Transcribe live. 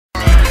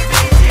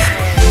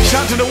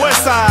Down to the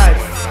west side.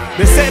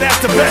 They say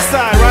that's the best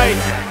side, right?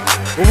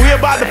 Well, we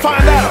about to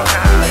find out.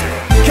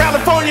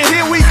 California,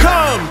 here we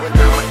come.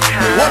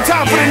 One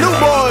time for the new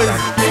boys.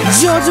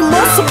 Georgia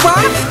muscle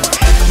rock.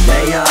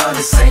 They all the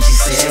same, she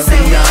said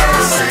we all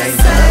the same.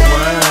 But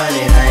one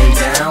and I ain't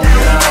down with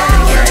all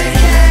the game.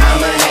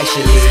 I'ma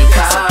actually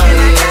call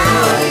you.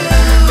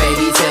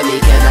 Baby, tell me,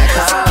 can I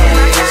call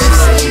you? She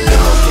said you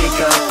gon'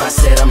 pick up, I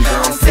said I'm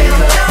gon' pick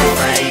up.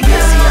 If I ain't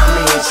busy,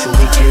 I'ma hit you,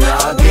 we can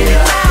all get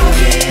up.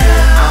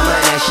 Yeah, I'ma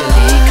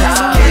actually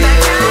call you.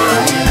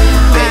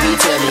 Baby,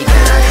 tell me,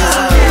 can I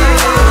call you?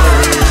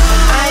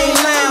 I ain't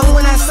lying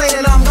when I say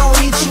that I'm gon'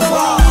 hit you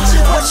up.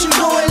 What you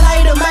doing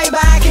later, maybe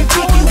I can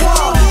pick you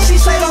up. She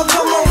say don't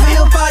come over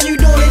here for you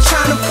doing it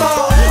tryna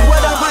fall.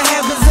 Whatever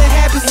happens, it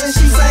happens, and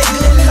she say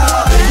good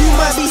luck. You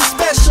might be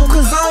special,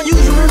 cause I don't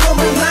usually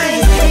remember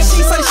names. And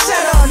she say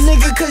shut up,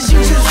 nigga, cause you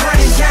just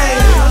running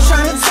game. I'm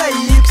tryna tell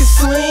you, you can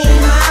swing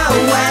my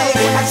way.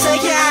 I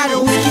take you out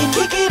and we can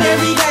kick it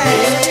every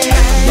day.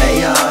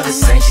 They all the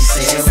same, she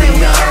said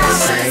we all the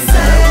same.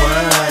 But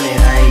one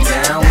and I ain't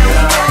down with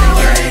all the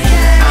game.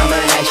 I'ma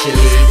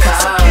actually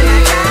call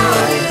you.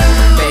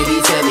 Baby,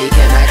 tell me,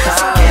 can I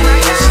call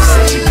you? She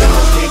said you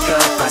gon' pick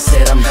up, I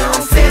said I'm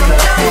gon' pick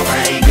up. If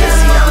I ain't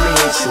busy, I'ma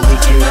hit you, we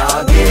can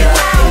all get up.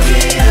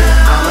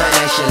 Yeah, I'ma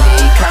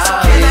actually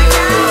call you.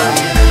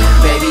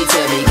 Baby,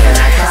 tell me, can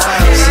I call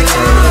you? She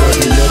told me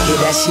every nigga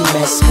that she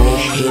mess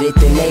with, hit it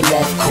then they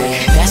left quick.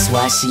 That's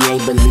why she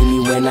ain't believe me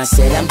when I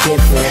said I'm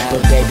different.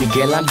 But baby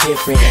girl, I'm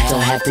different,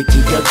 don't have to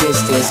keep your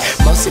distance.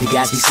 Most of the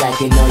guys be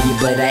slacking on you,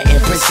 but I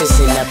am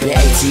persistent. Up in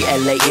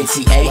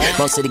ATLANTA,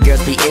 most of the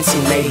girls be into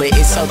me, but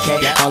it's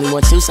okay. Only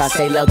want you, so I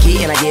stay low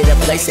key, and I get a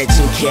place that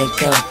you can't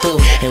come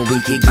through, and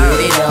we can get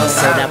it on.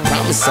 Said I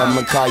promise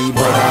I'ma call you,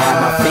 but I have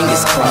my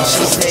fingers crossed.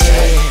 She said,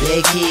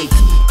 yeah, kid,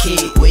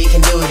 we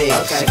can do this.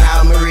 Okay. She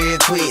called me real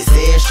quick,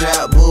 said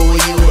strap, boo,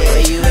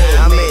 where you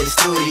at? I'm at the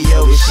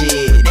studio with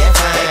shit, that's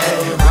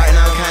fine. Right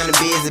now I'm kinda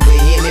busy, but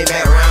hit me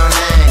back around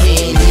 9.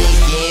 He and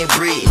Nick and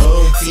Brittany,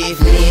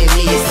 Tiffany and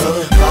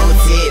Missy. Both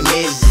text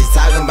messages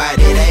talking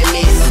about it, they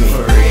miss me.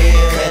 For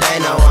real, cause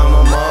they know I'm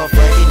a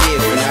motherfucking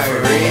different.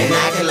 For real, and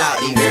I can lock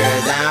these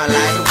girls down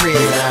like a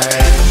prisoner.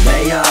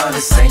 They all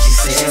the same, she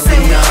said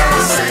we all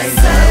the same.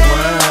 But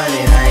one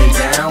and I ain't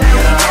down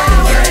with all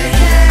the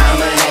game.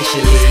 I'ma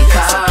actually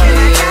call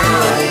you.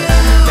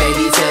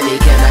 Baby, tell me,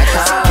 can I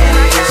call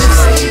you? She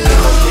said you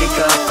gon' pick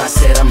up, I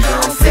said I'm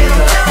gon' pick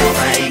up. If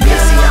I ain't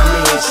busy, I'ma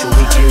hit you,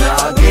 we can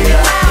all get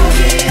up.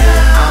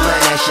 Yeah, I'ma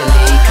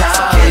actually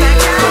call you.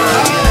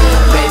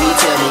 Baby,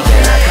 tell me,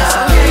 can I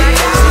call you?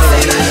 She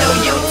said I know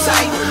you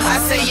tight, I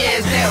say yeah,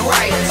 is that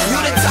right? You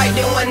the type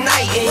that one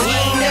night and you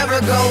ain't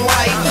never gon'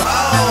 wipe.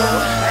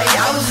 Oh, hey,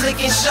 I was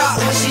looking sharp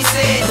when she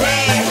said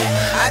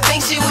that. I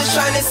think she was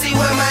trying to see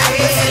where my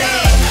head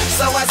at.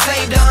 So I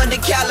saved her under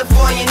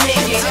California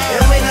nigga.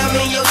 And when I'm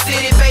in your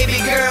city,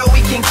 baby girl, we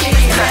can kick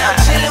it. I'm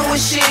chillin'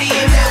 with Shitty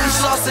and now we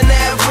slossin'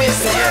 that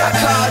whiskey. I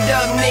called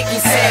up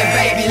Nikki, said,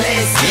 baby,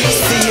 let's get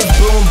it. See it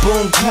boom,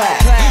 boom, clap,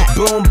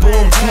 boom,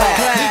 boom,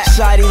 clap.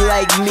 Shawty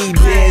like me,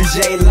 Ben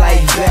J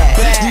like that.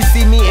 You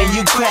see me and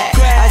you crack,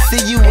 I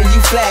see you and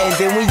you flat. And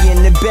then we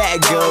in the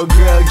back, go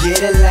girl,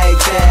 get it like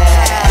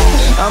that.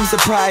 I'm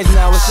surprised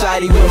now with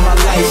Shawty with my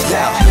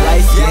lifestyle.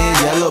 Light skin,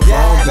 yellow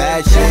bone,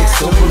 bad chick,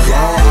 super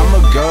grown.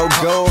 I'ma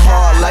go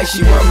hard like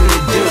she want me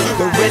to do.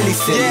 But really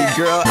silly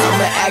girl,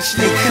 I'ma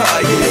actually call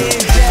you.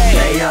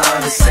 They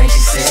all the same, she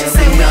said